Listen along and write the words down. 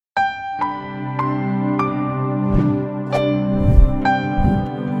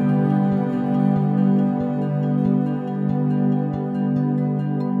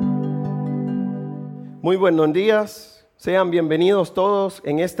Muy buenos días, sean bienvenidos todos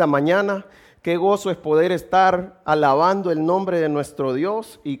en esta mañana. Qué gozo es poder estar alabando el nombre de nuestro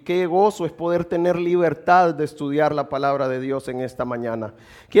Dios y qué gozo es poder tener libertad de estudiar la palabra de Dios en esta mañana.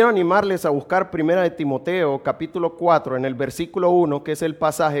 Quiero animarles a buscar 1 de Timoteo capítulo 4 en el versículo 1, que es el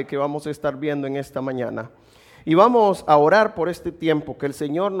pasaje que vamos a estar viendo en esta mañana. Y vamos a orar por este tiempo, que el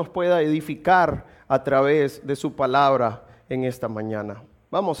Señor nos pueda edificar a través de su palabra en esta mañana.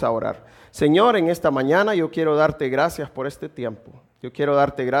 Vamos a orar. Señor, en esta mañana yo quiero darte gracias por este tiempo. Yo quiero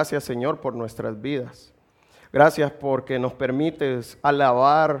darte gracias, Señor, por nuestras vidas. Gracias porque nos permites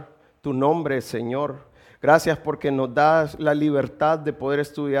alabar tu nombre, Señor. Gracias porque nos das la libertad de poder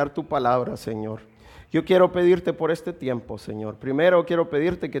estudiar tu palabra, Señor. Yo quiero pedirte por este tiempo, Señor. Primero quiero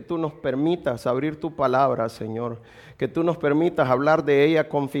pedirte que tú nos permitas abrir tu palabra, Señor. Que tú nos permitas hablar de ella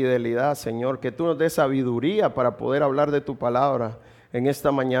con fidelidad, Señor. Que tú nos des sabiduría para poder hablar de tu palabra en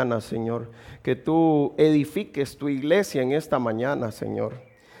esta mañana, Señor. Que tú edifiques tu iglesia en esta mañana, Señor.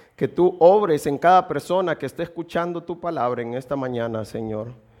 Que tú obres en cada persona que esté escuchando tu palabra en esta mañana, Señor.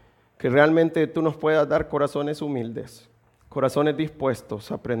 Que realmente tú nos puedas dar corazones humildes, corazones dispuestos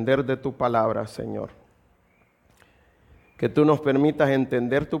a aprender de tu palabra, Señor. Que tú nos permitas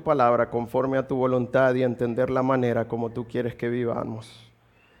entender tu palabra conforme a tu voluntad y entender la manera como tú quieres que vivamos.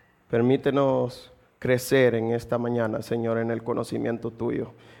 Permítenos crecer en esta mañana, Señor, en el conocimiento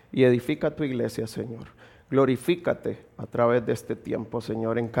tuyo. Y edifica tu iglesia, Señor. Glorifícate a través de este tiempo,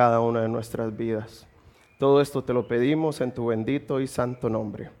 Señor, en cada una de nuestras vidas. Todo esto te lo pedimos en tu bendito y santo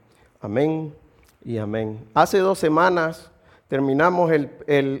nombre. Amén y amén. Hace 2 semanas terminamos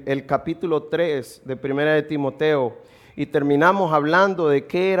el capítulo 3 de 1 de Timoteo y terminamos hablando de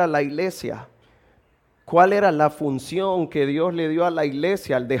qué era la iglesia. ¿Cuál era la función que Dios le dio a la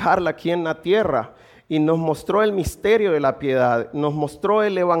iglesia al dejarla aquí en la tierra? Y nos mostró el misterio de la piedad, nos mostró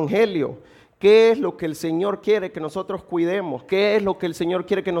el evangelio. ¿Qué es lo que el Señor quiere que nosotros cuidemos? ¿Qué es lo que el Señor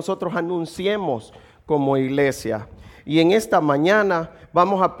quiere que nosotros anunciemos como iglesia? Y en esta mañana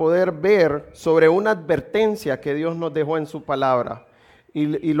vamos a poder ver sobre una advertencia que Dios nos dejó en su palabra.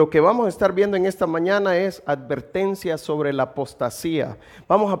 Y lo que vamos a estar viendo en esta mañana es advertencia sobre la apostasía.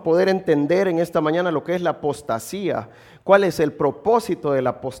 Vamos a poder entender en esta mañana lo que es la apostasía, cuál es el propósito de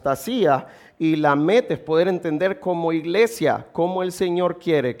la apostasía, y la meta es poder entender como iglesia cómo el Señor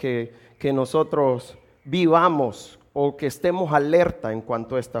quiere que nosotros vivamos o que estemos alerta en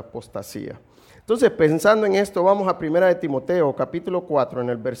cuanto a esta apostasía. Entonces, pensando en esto, vamos a 1 de Timoteo, capítulo 4, en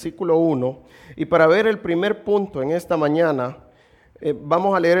el versículo 1, y para ver el primer punto en esta mañana,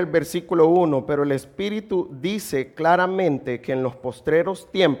 vamos a leer el versículo 1, pero el Espíritu dice claramente que en los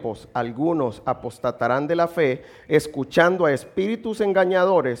postreros tiempos algunos apostatarán de la fe, escuchando a espíritus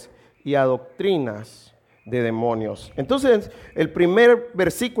engañadores y a doctrinas de demonios. Entonces, el primer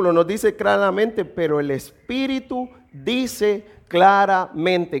versículo nos dice claramente, pero el Espíritu dice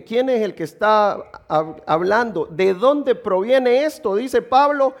claramente. ¿Quién es el que está hablando? ¿De dónde proviene esto? Dice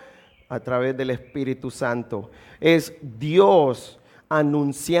Pablo, a través del Espíritu Santo. Es Dios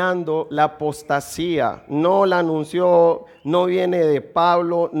anunciando la apostasía. No la anunció, no viene de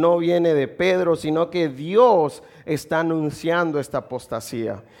Pablo, no viene de Pedro, sino que Dios está anunciando esta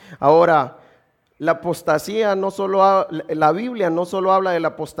apostasía. Ahora, la apostasía la Biblia no solo habla de la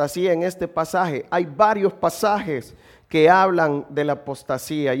apostasía en este pasaje, hay varios pasajes que hablan de la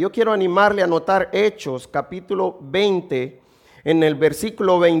apostasía. Yo quiero animarle a anotar Hechos, capítulo 20, en el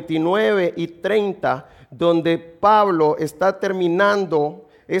versículo 29 y 30, donde Pablo está terminando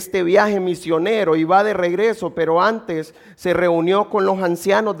este viaje misionero y va de regreso, pero antes se reunió con los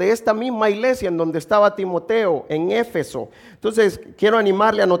ancianos de esta misma iglesia en donde estaba Timoteo, en Éfeso. Entonces, quiero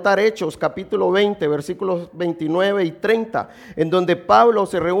animarle a anotar Hechos, capítulo 20, versículos 29 y 30, en donde Pablo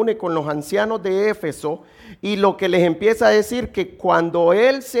se reúne con los ancianos de Éfeso y lo que les empieza a decir que cuando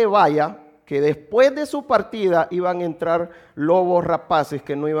él se vaya, que después de su partida iban a entrar lobos rapaces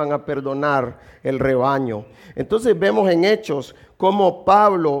que no iban a perdonar el rebaño. Entonces vemos en Hechos cómo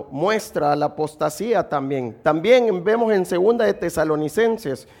Pablo muestra la apostasía también. También vemos en 2 de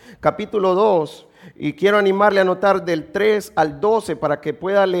Tesalonicenses, capítulo 2, y quiero animarle a anotar del 3 al 12 para que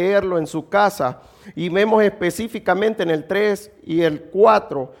pueda leerlo en su casa. Y vemos específicamente en el 3 y el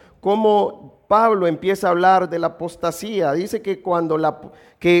 4 cómo Pablo empieza a hablar de la apostasía. Dice que cuando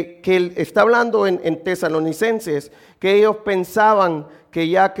que él está hablando en Tesalonicenses, que ellos pensaban que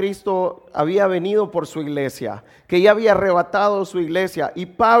ya Cristo había venido por su iglesia, que ya había arrebatado su iglesia. Y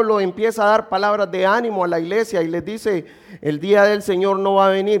Pablo empieza a dar palabras de ánimo a la iglesia y les dice, el día del Señor no va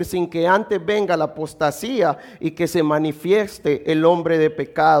a venir sin que antes venga la apostasía y que se manifieste el hombre de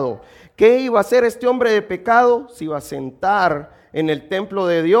pecado. ¿Qué iba a hacer este hombre de pecado? Se iba a sentar en el templo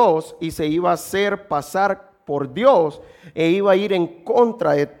de Dios y se iba a hacer pasar por Dios e iba a ir en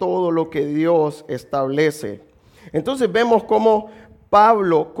contra de todo lo que Dios establece. Entonces vemos cómo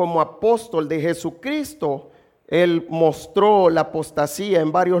Pablo, como apóstol de Jesucristo, él mostró la apostasía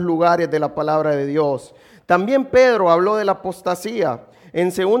en varios lugares de la palabra de Dios. También Pedro habló de la apostasía. En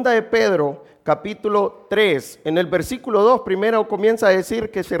 2 de Pedro, capítulo 3, en el versículo 2, primero comienza a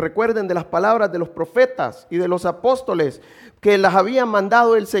decir que se recuerden de las palabras de los profetas y de los apóstoles que las había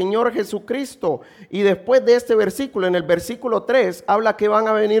mandado el Señor Jesucristo. Y después de este versículo, en el versículo 3, habla que van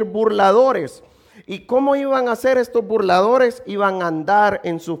a venir burladores. ¿Y cómo iban a ser estos burladores? Iban a andar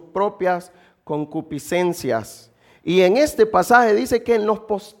en sus propias concupiscencias. Y en este pasaje dice que en los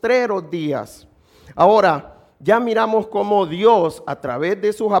postreros días. Ahora, ya miramos cómo Dios, a través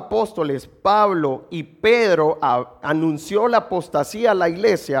de sus apóstoles, Pablo y Pedro, anunció la apostasía a la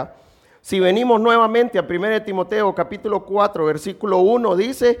iglesia. Si venimos nuevamente a 1 Timoteo capítulo 4, versículo 1,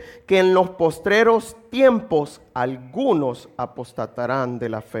 dice que en los postreros tiempos algunos apostatarán de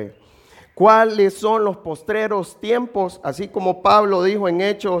la fe. ¿Cuáles son los postreros tiempos? Así como Pablo dijo en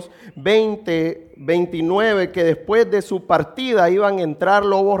Hechos 20, 29, que después de su partida iban a entrar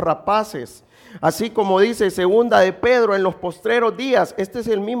lobos rapaces. Así como dice 2 de Pedro, en los postreros días. Este es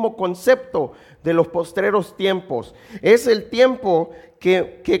el mismo concepto de los postreros tiempos. Es el tiempo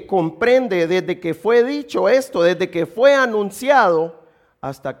que comprende desde que fue dicho esto, desde que fue anunciado,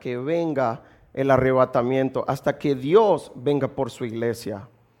 hasta que venga el arrebatamiento, hasta que Dios venga por su iglesia.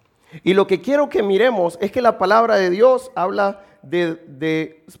 Y lo que quiero que miremos es que la palabra de Dios habla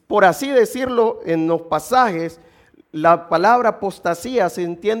de, por así decirlo, en los pasajes, la palabra apostasía se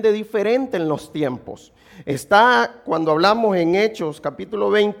entiende diferente en los tiempos. Está cuando hablamos en Hechos capítulo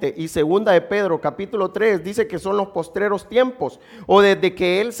 20 y 2 de Pedro capítulo 3, dice que son los postreros tiempos o desde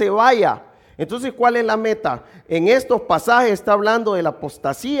que Él se vaya. Entonces, ¿cuál es la meta? En estos pasajes está hablando de la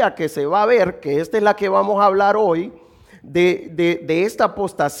apostasía que se va a ver, que esta es la que vamos a hablar hoy, de esta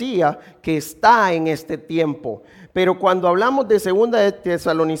apostasía que está en este tiempo. Pero cuando hablamos de 2 de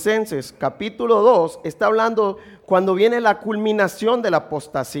Tesalonicenses capítulo 2, está hablando cuando viene la culminación de la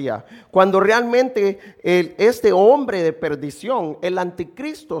apostasía, cuando realmente este hombre de perdición, el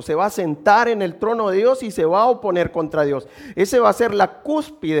anticristo, se va a sentar en el trono de Dios y se va a oponer contra Dios. Ese va a ser la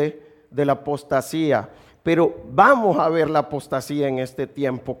cúspide de la apostasía. Pero vamos a ver la apostasía en este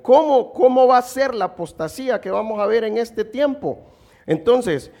tiempo. ¿Cómo va a ser la apostasía que vamos a ver en este tiempo?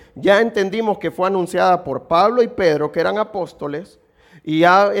 Entonces, ya entendimos que fue anunciada por Pablo y Pedro, que eran apóstoles, y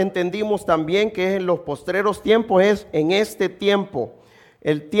ya entendimos también que en los postreros tiempos es en este tiempo,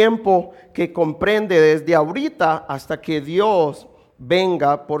 el tiempo que comprende desde ahorita hasta que Dios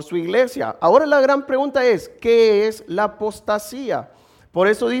venga por su iglesia. Ahora la gran pregunta es, ¿qué es la apostasía? Por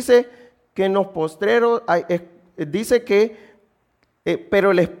eso dice que en los postreros, dice que,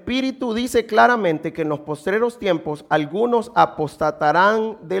 pero el Espíritu dice claramente que en los postreros tiempos algunos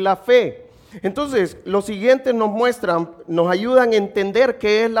apostatarán de la fe. Entonces, los siguientes nos ayudan a entender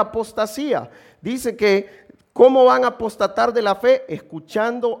qué es la apostasía. Dice que, ¿cómo van a apostatar de la fe?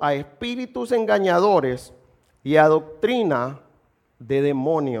 Escuchando a espíritus engañadores y a doctrina de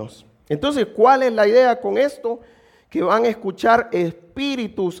demonios. Entonces, ¿cuál es la idea con esto? Que van a escuchar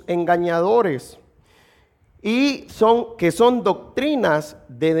espíritus engañadores y que son doctrinas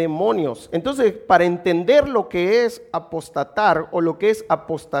de demonios. Entonces, para entender lo que es apostatar o lo que es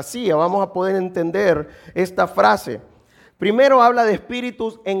apostasía, vamos a poder entender esta frase. Primero habla de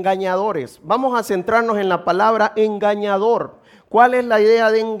espíritus engañadores. Vamos a centrarnos en la palabra engañador. ¿Cuál es la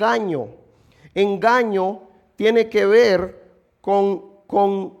idea de engaño? Engaño tiene que ver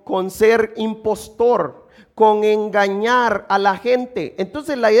con ser impostor, con engañar a la gente.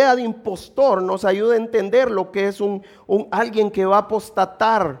 Entonces la idea de impostor nos ayuda a entender lo que es alguien que va a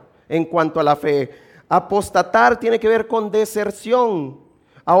apostatar en cuanto a la fe. Apostatar tiene que ver con deserción.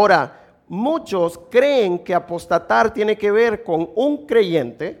 Ahora, muchos creen que apostatar tiene que ver con un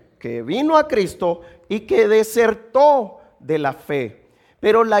creyente que vino a Cristo y que desertó de la fe.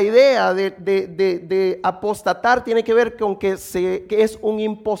 Pero la idea de apostatar tiene que ver con que es un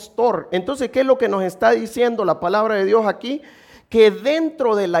impostor. Entonces, ¿qué es lo que nos está diciendo la palabra de Dios aquí? Que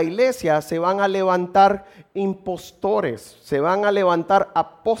dentro de la iglesia se van a levantar impostores, se van a levantar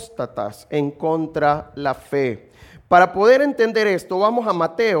apóstatas en contra de la fe. Para poder entender esto, vamos a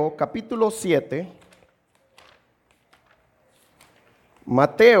Mateo capítulo 7.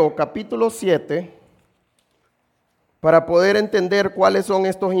 Mateo capítulo 7. Para poder entender cuáles son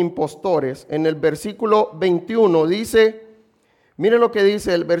estos impostores. En el versículo 21 dice, Mire lo que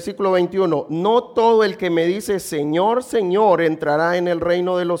dice el versículo 21. No todo el que me dice Señor, Señor entrará en el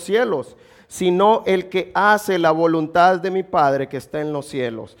reino de los cielos, sino el que hace la voluntad de mi Padre que está en los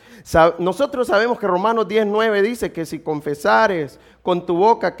cielos. Nosotros sabemos que Romanos 10:9 dice que si confesares con tu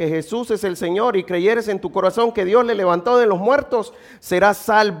boca que Jesús es el Señor y creyeres en tu corazón que Dios le levantó de los muertos, serás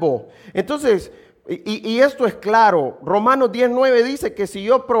salvo. Entonces, y esto es claro, Romanos 10:9 dice que si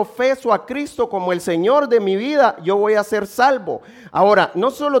yo profeso a Cristo como el Señor de mi vida, yo voy a ser salvo. Ahora,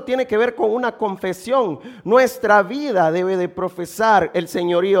 no solo tiene que ver con una confesión, nuestra vida debe de profesar el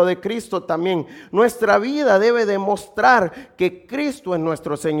señorío de Cristo también. Nuestra vida debe demostrar que Cristo es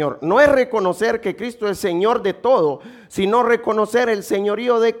nuestro Señor. No es reconocer que Cristo es Señor de todo, sino reconocer el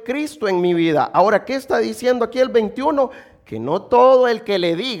señorío de Cristo en mi vida. Ahora, ¿qué está diciendo aquí el 21? Que no todo el que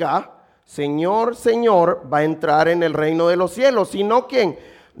le diga Señor, Señor, va a entrar en el reino de los cielos, sino quien,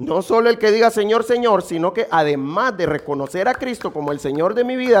 no solo el que diga Señor, Señor, sino que además de reconocer a Cristo como el Señor de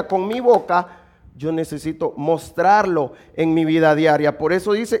mi vida con mi boca, yo necesito mostrarlo en mi vida diaria. Por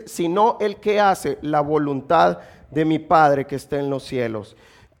eso dice, sino el que hace la voluntad de mi Padre que está en los cielos.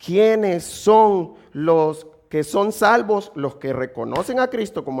 ¿Quiénes son los que son salvos? Los que reconocen a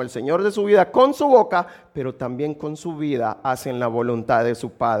Cristo como el Señor de su vida con su boca, pero también con su vida hacen la voluntad de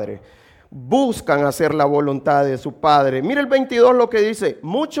su Padre. Buscan hacer la voluntad de su Padre. Mire el 22 lo que dice.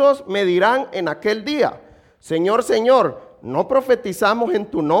 Muchos me dirán en aquel día, Señor, Señor, ¿no profetizamos en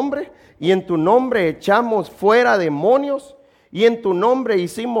tu nombre? Y en tu nombre echamos fuera demonios. Y en tu nombre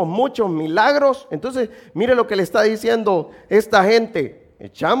hicimos muchos milagros. Entonces, mire lo que le está diciendo esta gente.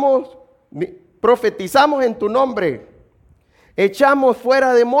 Profetizamos en tu nombre. Echamos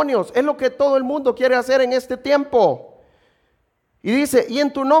fuera demonios. Es lo que todo el mundo quiere hacer en este tiempo. Y dice, y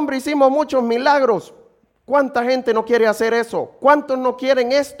en tu nombre hicimos muchos milagros. ¿Cuánta gente no quiere hacer eso? ¿Cuántos no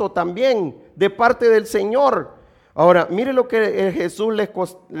quieren esto también de parte del Señor? Ahora, mire lo que Jesús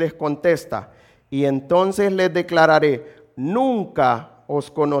les contesta. Y entonces les declararé, nunca os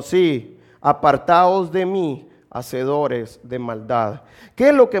conocí, apartaos de mí, hacedores de maldad. ¿Qué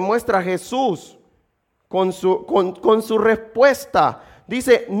es lo que muestra Jesús con su respuesta?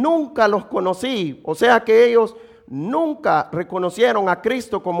 Dice, nunca los conocí. O sea que ellos nunca reconocieron a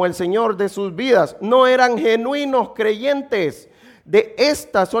Cristo como el Señor de sus vidas. No eran genuinos creyentes. De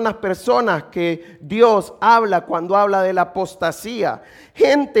estas son las personas que Dios habla cuando habla de la apostasía.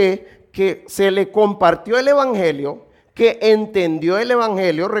 Gente que se le compartió el evangelio, que entendió el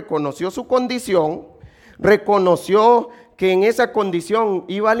evangelio, reconoció su condición, reconoció que en esa condición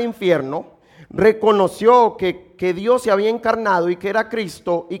iba al infierno, reconoció que Dios se había encarnado y que era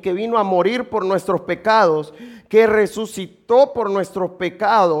Cristo y que vino a morir por nuestros pecados, que resucitó por nuestros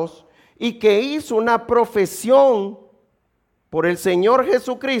pecados y que hizo una profesión por el Señor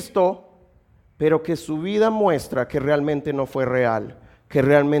Jesucristo, pero que su vida muestra que realmente no fue real, que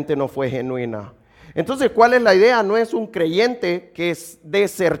realmente no fue genuina. Entonces, ¿cuál es la idea? No es un creyente que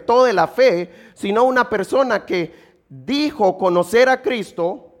desertó de la fe, sino una persona que dijo conocer a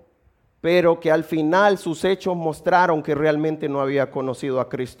Cristo, pero que al final sus hechos mostraron que realmente no había conocido a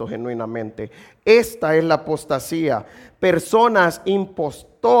Cristo genuinamente. Esta es la apostasía. Personas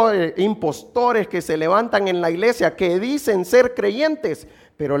impostores que se levantan en la iglesia, que dicen ser creyentes,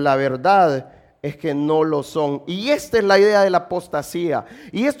 pero la verdad es que no lo son. Y esta es la idea de la apostasía.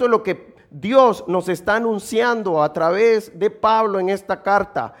 Y esto es lo que Dios nos está anunciando a través de Pablo en esta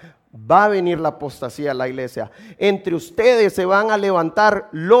carta. Va a venir la apostasía a la iglesia. Entre ustedes se van a levantar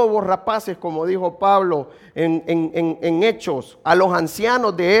lobos rapaces, como dijo Pablo en Hechos, a los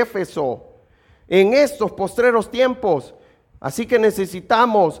ancianos de Éfeso, en estos postreros tiempos. Así que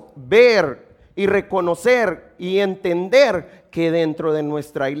necesitamos ver y reconocer y entender que dentro de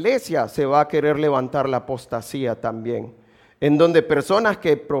nuestra iglesia se va a querer levantar la apostasía también, en donde personas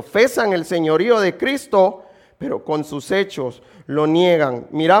que profesan el señorío de Cristo, pero con sus hechos lo niegan.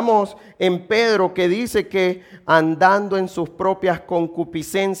 Miramos en Pedro que dice que andando en sus propias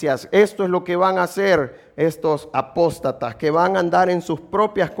concupiscencias, esto es lo que van a hacer estos apóstatas, que van a andar en sus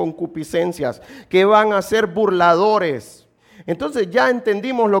propias concupiscencias, que van a ser burladores. Entonces ya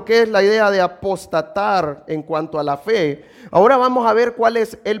entendimos lo que es la idea de apostatar en cuanto a la fe. Ahora vamos a ver cuál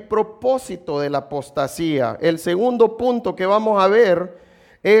es el propósito de la apostasía. El segundo punto que vamos a ver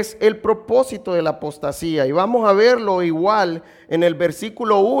es el propósito de la apostasía, y vamos a verlo igual en el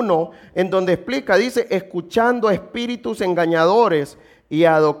versículo 1, en donde explica, dice, escuchando a espíritus engañadores y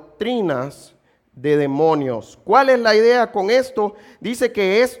a doctrinas de demonios. ¿Cuál es la idea con esto? Dice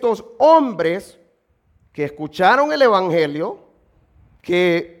que estos hombres que escucharon el evangelio,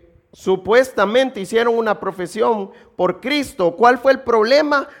 que supuestamente hicieron una profesión por Cristo, ¿cuál fue el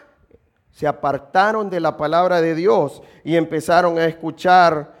problema? se apartaron de la palabra de Dios y empezaron a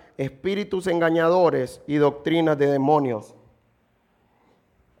escuchar espíritus engañadores y doctrinas de demonios.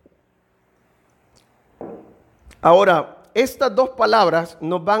 Ahora, estas dos palabras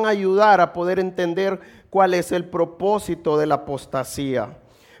nos van a ayudar a poder entender cuál es el propósito de la apostasía.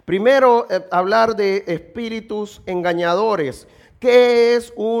 Primero, hablar de espíritus engañadores. ¿Qué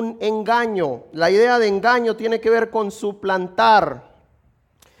es un engaño? La idea de engaño tiene que ver con suplantar.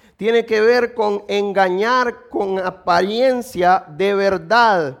 Tiene que ver con engañar con apariencia de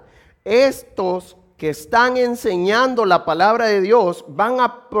verdad. Estos que están enseñando la palabra de Dios van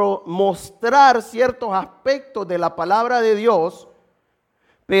a mostrar ciertos aspectos de la palabra de Dios,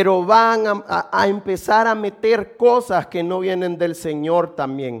 pero van a empezar a meter cosas que no vienen del Señor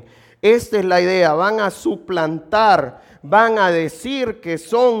también. Esta es la idea, van a suplantar, van a decir que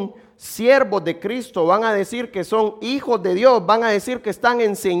son siervos de Cristo, van a decir que son hijos de Dios, van a decir que están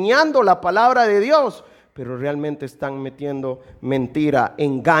enseñando la palabra de Dios, pero realmente están metiendo mentira,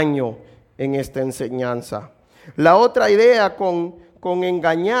 engaño en esta enseñanza. La otra idea con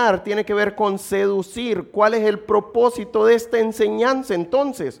engañar tiene que ver con seducir. ¿Cuál es el propósito de esta enseñanza?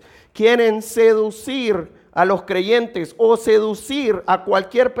 Entonces, quieren seducir a los creyentes o seducir a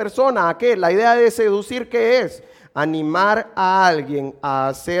cualquier persona. ¿A qué? La idea de seducir, ¿qué es? Animar a alguien a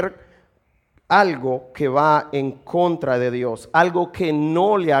hacer algo que va en contra de Dios, algo que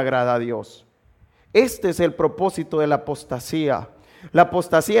no le agrada a Dios. Este es el propósito de la apostasía. La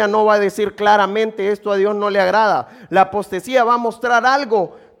apostasía no va a decir claramente esto a Dios no le agrada. La apostasía va a mostrar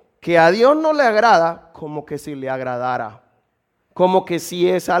algo que a Dios no le agrada, como que si le agradara, como que si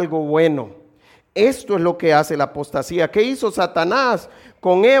es algo bueno. Esto es lo que hace la apostasía. ¿Qué hizo Satanás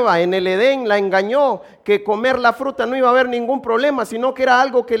con Eva en el Edén? La engañó, que comer la fruta no iba a haber ningún problema, sino que era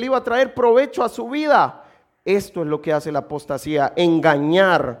algo que le iba a traer provecho a su vida. Esto es lo que hace la apostasía,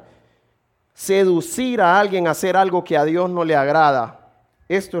 engañar, seducir a alguien a hacer algo que a Dios no le agrada.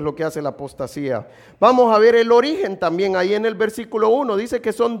 Esto es lo que hace la apostasía. Vamos a ver el origen también ahí en el versículo 1. Dice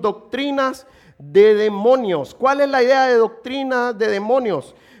que son doctrinas de demonios. ¿Cuál es la idea de doctrina de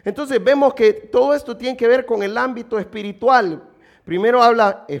demonios? Entonces vemos que todo esto tiene que ver con el ámbito espiritual. Primero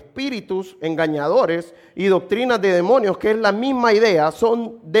habla espíritus engañadores y doctrinas de demonios, que es la misma idea,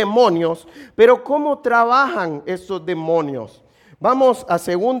 son demonios. Pero ¿cómo trabajan esos demonios? Vamos a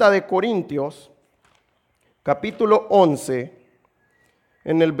 2 de Corintios, capítulo 11,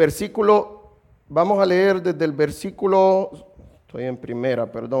 en el versículo, vamos a leer desde el versículo, estoy en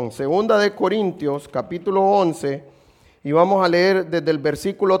primera, perdón, 2 de Corintios, capítulo 11, y vamos a leer desde el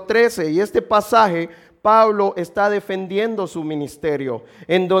versículo 13, y este pasaje Pablo está defendiendo su ministerio,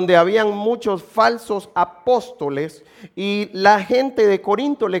 en donde habían muchos falsos apóstoles y la gente de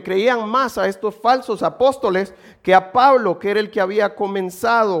Corinto le creían más a estos falsos apóstoles que a Pablo, que era el que había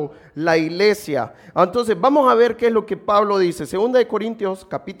comenzado la iglesia. Entonces vamos a ver qué es lo que Pablo dice. 2 de Corintios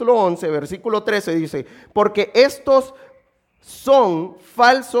capítulo 11, versículo 13 dice, porque estos son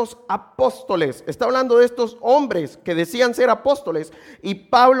falsos apóstoles. Está hablando de estos hombres que decían ser apóstoles y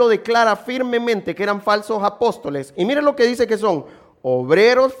Pablo declara firmemente que eran falsos apóstoles. Y miren lo que dice que son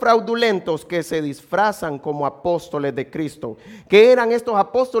obreros fraudulentos que se disfrazan como apóstoles de Cristo. ¿Qué eran estos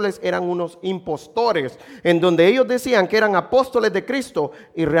apóstoles? Eran unos impostores en donde ellos decían que eran apóstoles de Cristo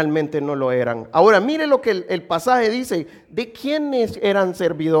y realmente no lo eran. Ahora miren lo que el pasaje dice de quiénes eran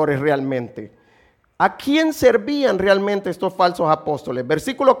servidores realmente. ¿A quién servían realmente estos falsos apóstoles?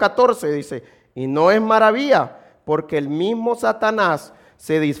 Versículo 14 dice, y no es maravilla, porque el mismo Satanás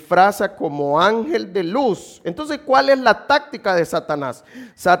se disfraza como ángel de luz. Entonces, ¿cuál es la táctica de Satanás?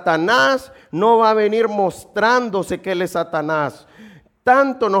 Satanás no va a venir mostrándose que él es Satanás.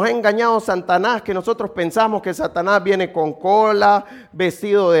 Tanto nos ha engañado Satanás que nosotros pensamos que Satanás viene con cola,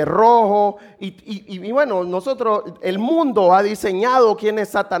 vestido de rojo y bueno, el mundo ha diseñado quién es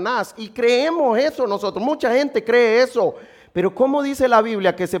Satanás y creemos eso nosotros, mucha gente cree eso, pero ¿cómo dice la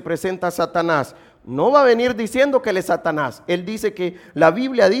Biblia que se presenta Satanás? No va a venir diciendo que él es Satanás, él dice que, la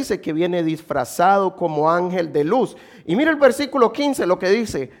Biblia dice que viene disfrazado como ángel de luz. Y mira el versículo 15 lo que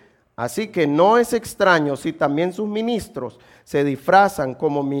dice, así que no es extraño si también sus ministros se disfrazan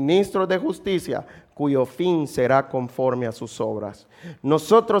como ministros de justicia, cuyo fin será conforme a sus obras.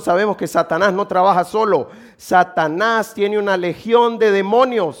 Nosotros sabemos que Satanás no trabaja solo. Satanás tiene una legión de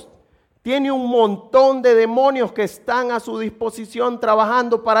demonios. Tiene un montón de demonios que están a su disposición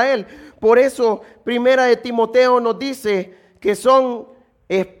trabajando para él. Por eso, 1 de Timoteo nos dice que son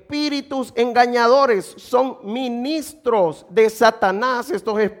espíritus engañadores, son ministros de Satanás,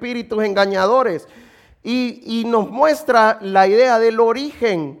 estos espíritus engañadores. Y nos muestra la idea del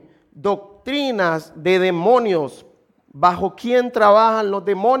origen, doctrinas de demonios. ¿Bajo quién trabajan los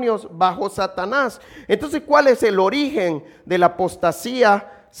demonios? Bajo Satanás. Entonces, ¿cuál es el origen de la apostasía?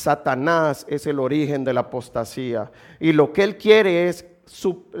 Satanás es el origen de la apostasía. Y lo que él quiere es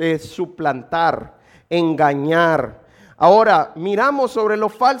suplantar, engañar. Ahora, miramos sobre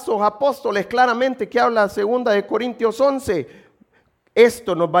los falsos apóstoles claramente que habla 2 de Corintios 11.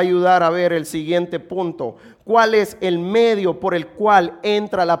 Esto nos va a ayudar a ver el siguiente punto. ¿Cuál es el medio por el cual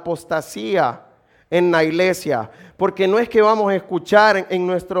entra la apostasía en la iglesia? Porque no es que vamos a escuchar en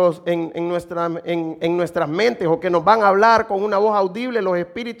nuestras mentes o que nos van a hablar con una voz audible los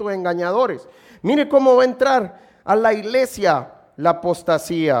espíritus engañadores. Mire cómo va a entrar a la iglesia la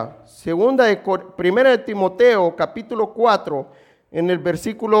apostasía. Primera de Timoteo, capítulo 4, en el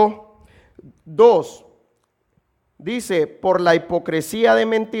versículo 2. Dice, por la hipocresía de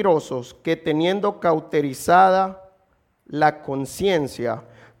mentirosos que teniendo cauterizada la conciencia,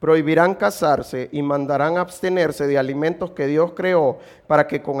 prohibirán casarse y mandarán abstenerse de alimentos que Dios creó para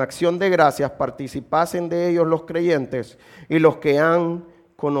que con acción de gracias participasen de ellos los creyentes y los que han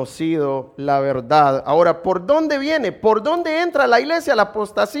conocido la verdad. Ahora, ¿por dónde viene? ¿Por dónde entra la iglesia la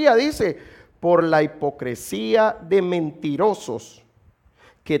apostasía? Dice, por la hipocresía de mentirosos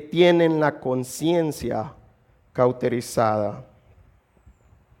que tienen la conciencia cauterizada.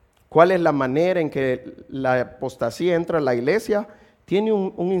 ¿Cuál es la manera en que la apostasía entra a la iglesia? Tiene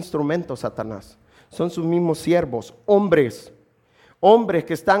un instrumento Satanás. Son sus mismos siervos, hombres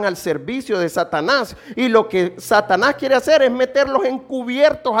que están al servicio de Satanás. Y lo que Satanás quiere hacer es meterlos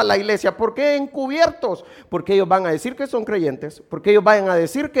encubiertos a la iglesia. ¿Por qué encubiertos? Porque ellos van a decir que son creyentes, porque ellos van a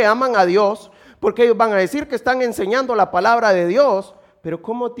decir que aman a Dios, porque ellos van a decir que están enseñando la palabra de Dios. Pero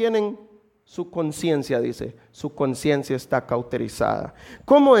 ¿cómo tienen su conciencia? Dice, su conciencia está cauterizada.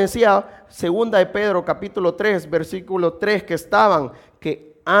 Como decía 2 de Pedro capítulo 3, versículo 3,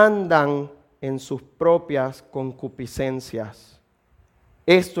 que andan en sus propias concupiscencias.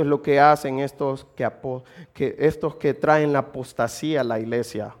 Esto es lo que hacen estos que traen la apostasía a la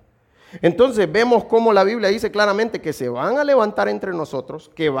iglesia. Entonces vemos cómo la Biblia dice claramente que se van a levantar entre nosotros,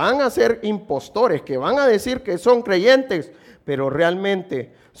 que van a ser impostores, que van a decir que son creyentes, pero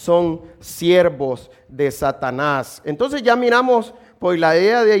realmente son siervos de Satanás. Entonces ya miramos por la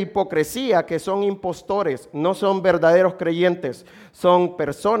idea de hipocresía, que son impostores, no son verdaderos creyentes, son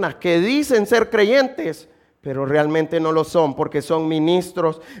personas que dicen ser creyentes, pero realmente no lo son porque son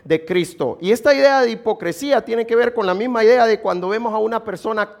ministros de Cristo. Y esta idea de hipocresía tiene que ver con la misma idea de cuando vemos a una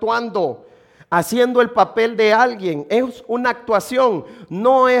persona actuando, haciendo el papel de alguien. Es una actuación,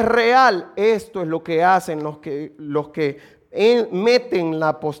 no es real. Esto es lo que hacen los que meten la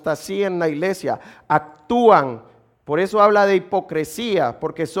apostasía en la iglesia, actúan. Por eso habla de hipocresía,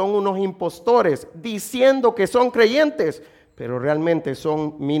 porque son unos impostores diciendo que son creyentes, pero realmente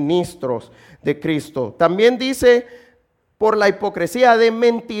son ministros de Cristo. También dice, por la hipocresía de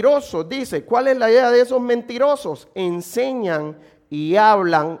mentirosos, dice, ¿cuál es la idea de esos mentirosos? Enseñan y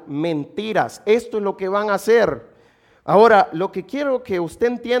hablan mentiras. Esto es lo que van a hacer. Ahora, lo que quiero que usted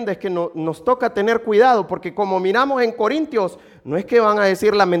entienda es que nos toca tener cuidado, porque como miramos en Corintios, no es que van a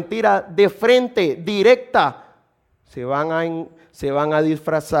decir la mentira de frente, directa, se van a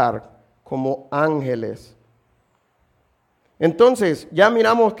disfrazar como ángeles. Entonces, ya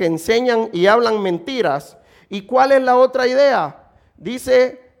miramos que enseñan y hablan mentiras. ¿Y cuál es la otra idea?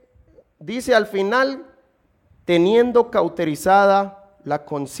 Dice al final, teniendo cauterizada la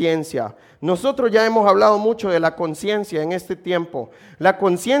conciencia. Nosotros ya hemos hablado mucho de la conciencia en este tiempo. La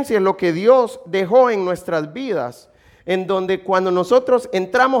conciencia es lo que Dios dejó en nuestras vidas, en donde cuando nosotros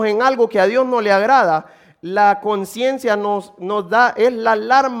entramos en algo que a Dios no le agrada, la conciencia nos da, es la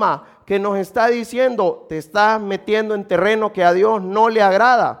alarma que nos está diciendo, te estás metiendo en terreno que a Dios no le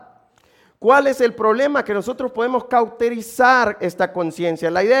agrada. ¿Cuál es el problema? Que nosotros podemos cauterizar esta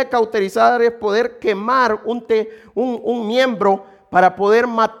conciencia. La idea de cauterizar es poder quemar un miembro para poder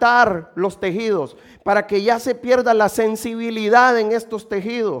matar los tejidos, para que ya se pierda la sensibilidad en estos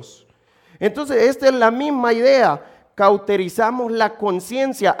tejidos. Entonces, esta es la misma idea. Cauterizamos la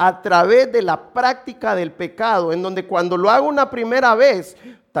conciencia a través de la práctica del pecado, en donde cuando lo hago una primera vez,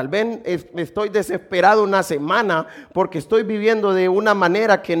 tal vez estoy desesperado una semana porque estoy viviendo de una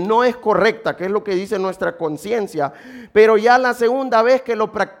manera que no es correcta, que es lo que dice nuestra conciencia, pero ya la segunda vez que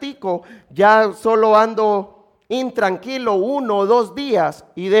lo practico, ya solo ando intranquilo 1 o 2 días,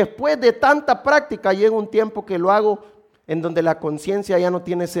 y después de tanta práctica llega un tiempo que lo hago en donde la conciencia ya no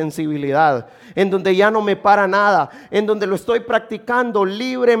tiene sensibilidad, en donde ya no me para nada, en donde lo estoy practicando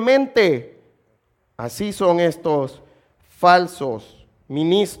libremente. Así son estos falsos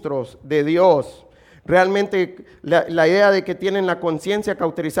ministros de Dios. Realmente la idea de que tienen la conciencia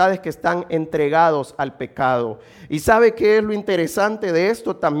cauterizada es que están entregados al pecado. ¿Y sabe qué es lo interesante de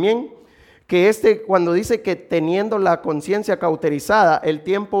esto también? Que cuando dice que teniendo la conciencia cauterizada, el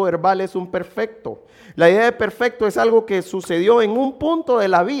tiempo verbal es un perfecto. La idea de perfecto es algo que sucedió en un punto de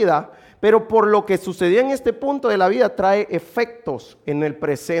la vida, pero por lo que sucedió en este punto de la vida trae efectos en el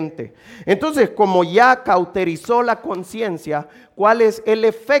presente. Entonces, como ya cauterizó la conciencia, ¿cuál es el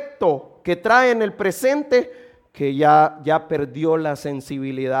efecto que trae en el presente? Que ya perdió la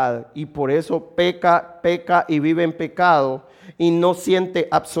sensibilidad y por eso peca y vive en pecado y no siente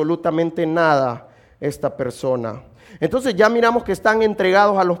absolutamente nada esta persona. Entonces ya miramos que están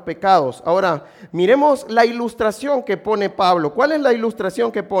entregados a los pecados. Ahora, miremos la ilustración que pone Pablo. ¿Cuál es la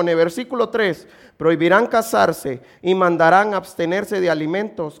ilustración que pone? Versículo 3. Prohibirán casarse y mandarán abstenerse de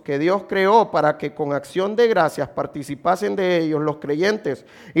alimentos que Dios creó para que con acción de gracias participasen de ellos los creyentes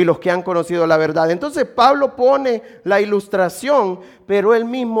y los que han conocido la verdad. Entonces Pablo pone la ilustración, pero él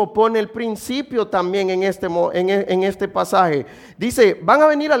mismo pone el principio también en este pasaje. Dice, van a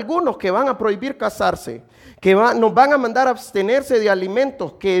venir algunos que van a prohibir casarse, que nos van a mandar a abstenerse de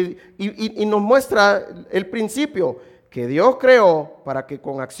alimentos y nos muestra el principio que Dios creó para que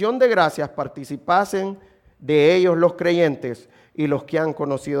con acción de gracias participasen de ellos los creyentes y los que han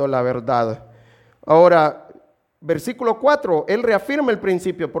conocido la verdad. Ahora, versículo 4, él reafirma el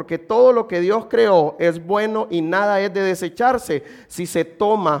principio, porque todo lo que Dios creó es bueno y nada es de desecharse si se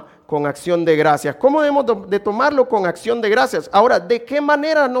toma con acción de gracias. ¿Cómo debemos de tomarlo con acción de gracias? Ahora, ¿de qué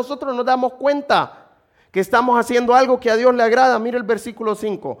manera nosotros nos damos cuenta que estamos haciendo algo que a Dios le agrada? Mira el versículo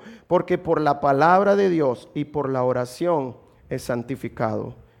 5, porque por la palabra de Dios y por la oración es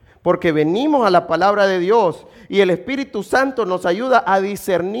santificado. Porque venimos a la palabra de Dios y el Espíritu Santo nos ayuda a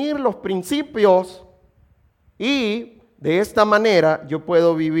discernir los principios y de esta manera yo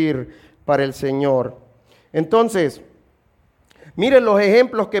puedo vivir para el Señor. Entonces, miren los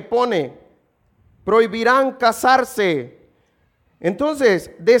ejemplos que pone. Prohibirán casarse.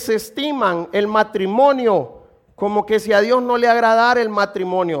 Entonces, desestiman el matrimonio como que si a Dios no le agradara el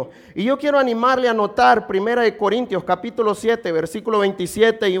matrimonio. Y yo quiero animarle a notar 1 Corintios capítulo 7, versículo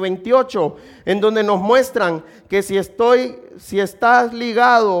 27 y 28, en donde nos muestran que si estás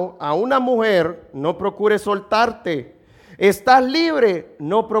ligado a una mujer, no procures soltarte. Estás libre,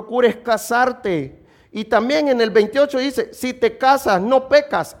 no procures casarte. Y también en el 28 dice, si te casas, no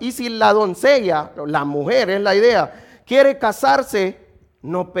pecas. Y si la doncella, la mujer es la idea, quiere casarse,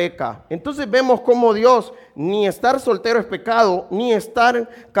 no peca. Entonces vemos cómo Dios, ni estar soltero es pecado, ni estar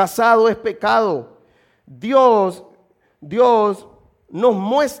casado es pecado. Dios nos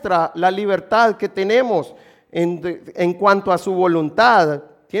muestra la libertad que tenemos en cuanto a su voluntad.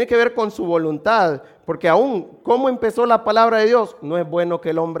 Tiene que ver con su voluntad, porque aún, ¿cómo empezó la palabra de Dios? No es bueno que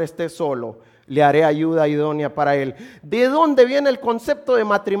el hombre esté solo. Le haré ayuda idónea para él. ¿De dónde viene el concepto de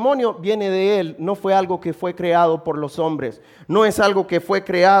matrimonio? Viene de él. No fue algo que fue creado por los hombres. No es algo que fue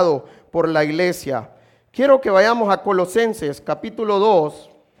creado por la iglesia. Quiero que vayamos a Colosenses capítulo 2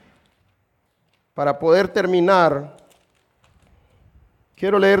 para poder terminar.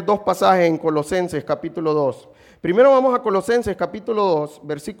 Quiero leer dos pasajes en Colosenses capítulo 2. Primero vamos a Colosenses capítulo 2,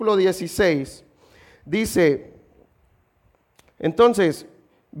 versículo 16. Dice, entonces,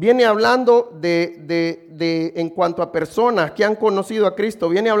 viene hablando en cuanto a personas que han conocido a Cristo,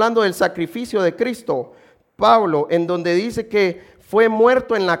 viene hablando del sacrificio de Cristo, Pablo, en donde dice que fue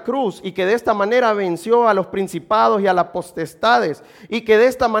muerto en la cruz y que de esta manera venció a los principados y a las potestades y que de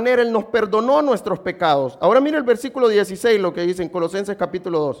esta manera Él nos perdonó nuestros pecados. Ahora mira el versículo 16, lo que dice en Colosenses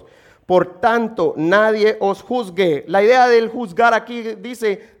capítulo 2. Por tanto, nadie os juzgue. La idea del juzgar aquí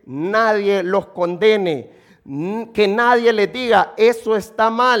dice, nadie los condene. Que nadie les diga, eso está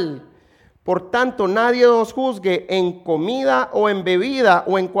mal. Por tanto, nadie os juzgue en comida o en bebida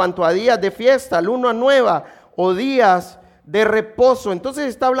o en cuanto a días de fiesta, luna nueva o días de reposo. Entonces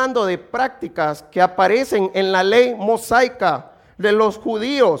está hablando de prácticas que aparecen en la ley mosaica de los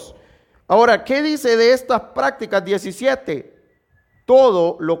judíos. Ahora, ¿qué dice de estas prácticas? 17.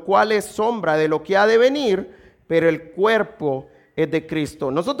 Todo lo cual es sombra de lo que ha de venir, pero el cuerpo es de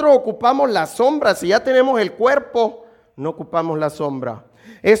Cristo. Nosotros ocupamos la sombra. Si ya tenemos el cuerpo, no ocupamos la sombra.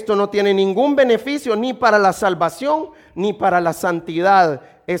 Esto no tiene ningún beneficio ni para la salvación ni para la santidad,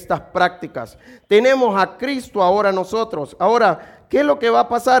 estas prácticas. Tenemos a Cristo ahora nosotros. Ahora, ¿qué es lo que va a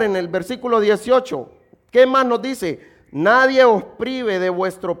pasar en el versículo 18? ¿Qué más nos dice? Nadie os prive de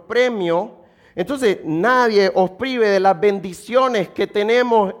vuestro premio. Entonces, nadie os prive de las bendiciones que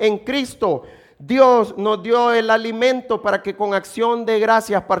tenemos en Cristo. Dios nos dio el alimento para que con acción de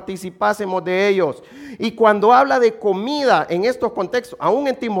gracias participásemos de ellos. Y cuando habla de comida en estos contextos, aún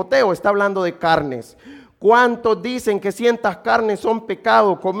en Timoteo está hablando de carnes. ¿Cuántos dicen que cientas carnes son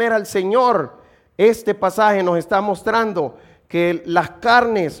pecado? Comer al Señor. Este pasaje nos está mostrando que las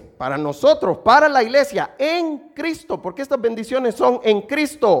carnes para nosotros, para la iglesia, en Cristo, porque estas bendiciones son en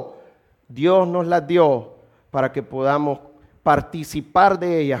Cristo, Dios nos las dio para que podamos participar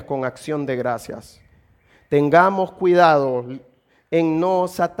de ellas con acción de gracias. Tengamos cuidado en no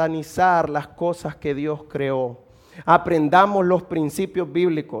satanizar las cosas que Dios creó. Aprendamos los principios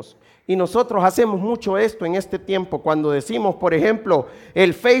bíblicos. Y nosotros hacemos mucho esto en este tiempo. Cuando decimos, por ejemplo,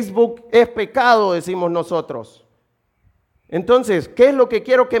 el Facebook es pecado, decimos nosotros. Entonces, ¿qué es lo que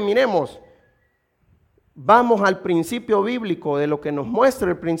quiero que miremos? Vamos al principio bíblico, de lo que nos muestra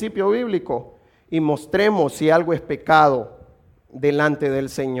el principio bíblico, y mostremos si algo es pecado delante del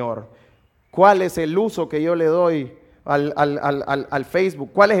Señor. ¿Cuál es el uso que yo le doy al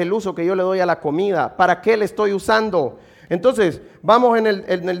Facebook? ¿Cuál es el uso que yo le doy a la comida? ¿Para qué le estoy usando? Entonces, vamos en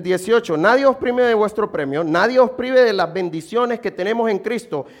el 18. Nadie os prive de vuestro premio, nadie os prive de las bendiciones que tenemos en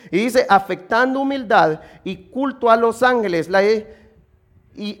Cristo. Y dice, afectando humildad y culto a los ángeles,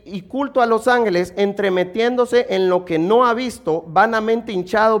 y culto a los ángeles, entremetiéndose en lo que no ha visto, vanamente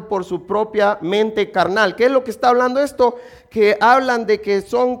hinchado por su propia mente carnal. ¿Qué es lo que está hablando esto? Que hablan de que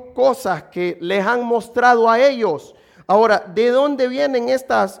son cosas que les han mostrado a ellos. Ahora, ¿de dónde vienen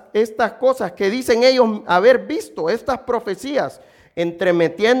estas cosas que dicen ellos haber visto, estas profecías?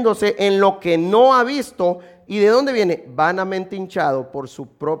 Entremetiéndose en lo que no ha visto. ¿Y de dónde viene? Vanamente hinchado por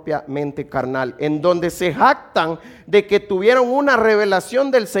su propia mente carnal, en donde se jactan de que tuvieron una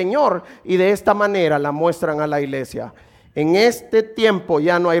revelación del Señor y de esta manera la muestran a la iglesia. En este tiempo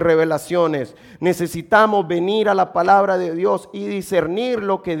ya no hay revelaciones. Necesitamos venir a la palabra de Dios y discernir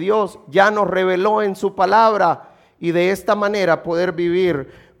lo que Dios ya nos reveló en su palabra, y de esta manera poder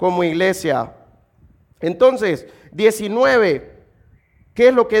vivir como iglesia. Entonces, 19, ¿qué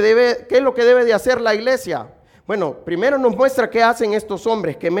es lo que debe de hacer la iglesia? Bueno, primero nos muestra qué hacen estos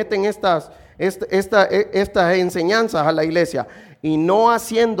hombres que meten estas enseñanzas a la iglesia, y no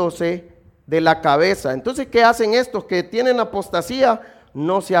haciéndose de la cabeza. Entonces, ¿qué hacen estos que tienen apostasía?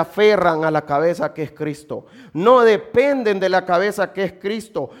 No se aferran a la cabeza que es Cristo, no dependen de la cabeza que es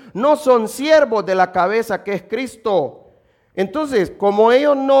Cristo, no son siervos de la cabeza que es Cristo. Entonces, como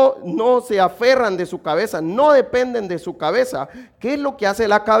ellos no se aferran de su cabeza, no dependen de su cabeza, ¿qué es lo que hace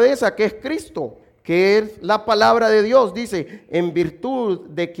la cabeza que es Cristo? Que es la palabra de Dios. Dice, en virtud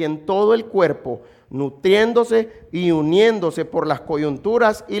de quien todo el cuerpo, nutriéndose y uniéndose por las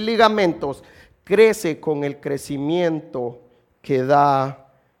coyunturas y ligamentos, crece con el crecimiento que da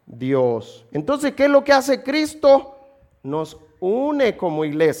Dios. Entonces, ¿qué es lo que hace Cristo? Nos une como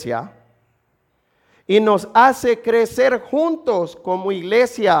iglesia y nos hace crecer juntos como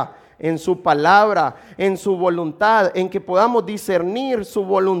iglesia en su palabra, en su voluntad, en que podamos discernir su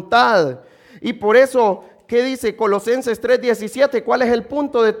voluntad. Y por eso, ¿qué dice Colosenses 3:17? ¿Cuál es el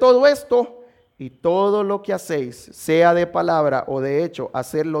punto de todo esto? Y todo lo que hacéis, sea de palabra o de hecho,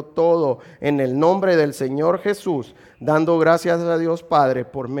 hacerlo todo en el nombre del Señor Jesús, dando gracias a Dios Padre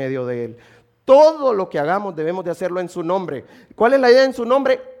por medio de Él. Todo lo que hagamos debemos de hacerlo en su nombre. ¿Cuál es la idea en su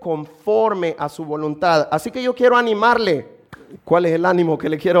nombre? Conforme a su voluntad. Así que yo quiero animarle. ¿Cuál es el ánimo que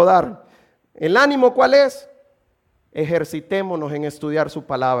le quiero dar? ¿El ánimo cuál es? Ejercitémonos en estudiar su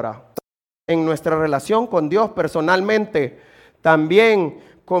palabra. En nuestra relación con Dios personalmente. También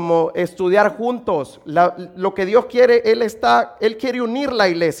como estudiar juntos lo que Dios quiere. Él quiere unir la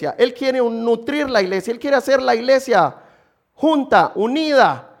iglesia, Él quiere nutrir la iglesia, Él quiere hacer la iglesia junta,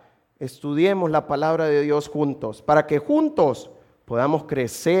 unida. Estudiemos la palabra de Dios juntos, para que juntos podamos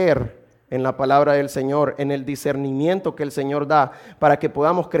crecer en la palabra del Señor, en el discernimiento que el Señor da, para que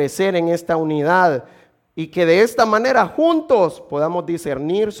podamos crecer en esta unidad, y que de esta manera juntos podamos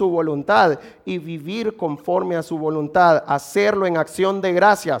discernir su voluntad y vivir conforme a su voluntad, hacerlo en acción de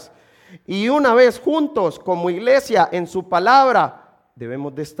gracias. Y una vez juntos como iglesia en su palabra,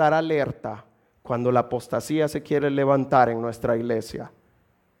 debemos de estar alerta cuando la apostasía se quiere levantar en nuestra iglesia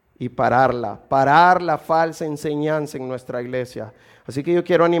y parar la falsa enseñanza en nuestra iglesia. Así que yo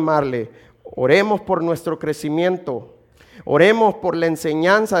quiero animarle, oremos por nuestro crecimiento. Oremos por la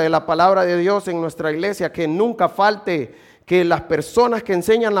enseñanza de la palabra de Dios en nuestra iglesia, que nunca falte, que las personas que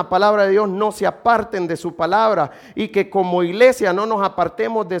enseñan la palabra de Dios no se aparten de su palabra, y que como iglesia no nos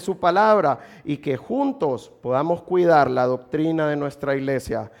apartemos de su palabra, y que juntos podamos cuidar la doctrina de nuestra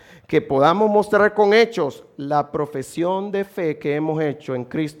iglesia, que podamos mostrar con hechos la profesión de fe que hemos hecho en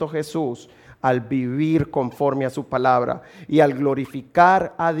Cristo Jesús al vivir conforme a su palabra y al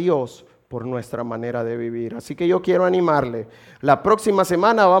glorificar a Dios por nuestra manera de vivir. Así que yo quiero animarle. La próxima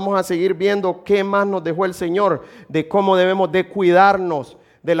semana vamos a seguir viendo qué más nos dejó el Señor, de cómo debemos de cuidarnos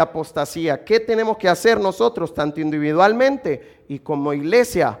de la apostasía. ¿Qué tenemos que hacer nosotros, tanto individualmente y como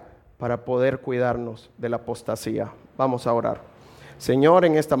iglesia, para poder cuidarnos de la apostasía? Vamos a orar. Señor,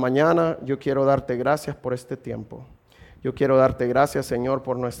 en esta mañana yo quiero darte gracias por este tiempo. Yo quiero darte gracias, Señor,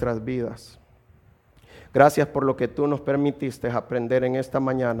 por nuestras vidas. Gracias por lo que tú nos permitiste aprender en esta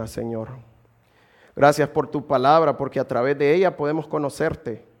mañana, Señor. Gracias por tu palabra, porque a través de ella podemos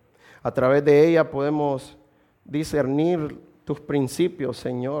conocerte. A través de ella podemos discernir tus principios,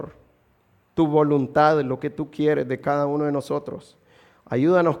 Señor. Tu voluntad, lo que tú quieres de cada uno de nosotros.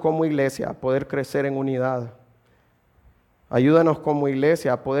 Ayúdanos como iglesia a poder crecer en unidad. Ayúdanos como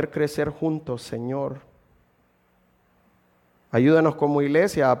iglesia a poder crecer juntos, Señor. Ayúdanos como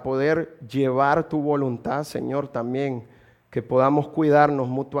iglesia a poder llevar tu voluntad, Señor, también. Que podamos cuidarnos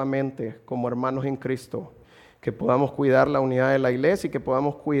mutuamente como hermanos en Cristo. Que podamos cuidar la unidad de la iglesia y que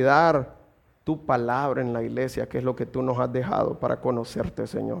podamos cuidar tu palabra en la iglesia, que es lo que tú nos has dejado para conocerte,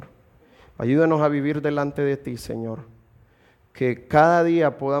 Señor. Ayúdanos a vivir delante de ti, Señor. Que cada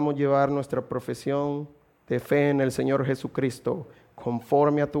día podamos llevar nuestra profesión de fe en el Señor Jesucristo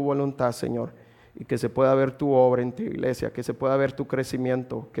conforme a tu voluntad, Señor. Y que se pueda ver tu obra en tu iglesia, que se pueda ver tu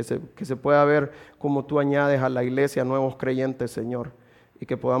crecimiento, que se pueda ver cómo tú añades a la iglesia nuevos creyentes, Señor, y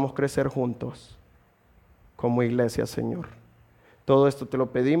que podamos crecer juntos como iglesia, Señor. Todo esto te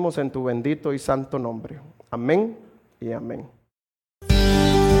lo pedimos en tu bendito y santo nombre. Amén y amén.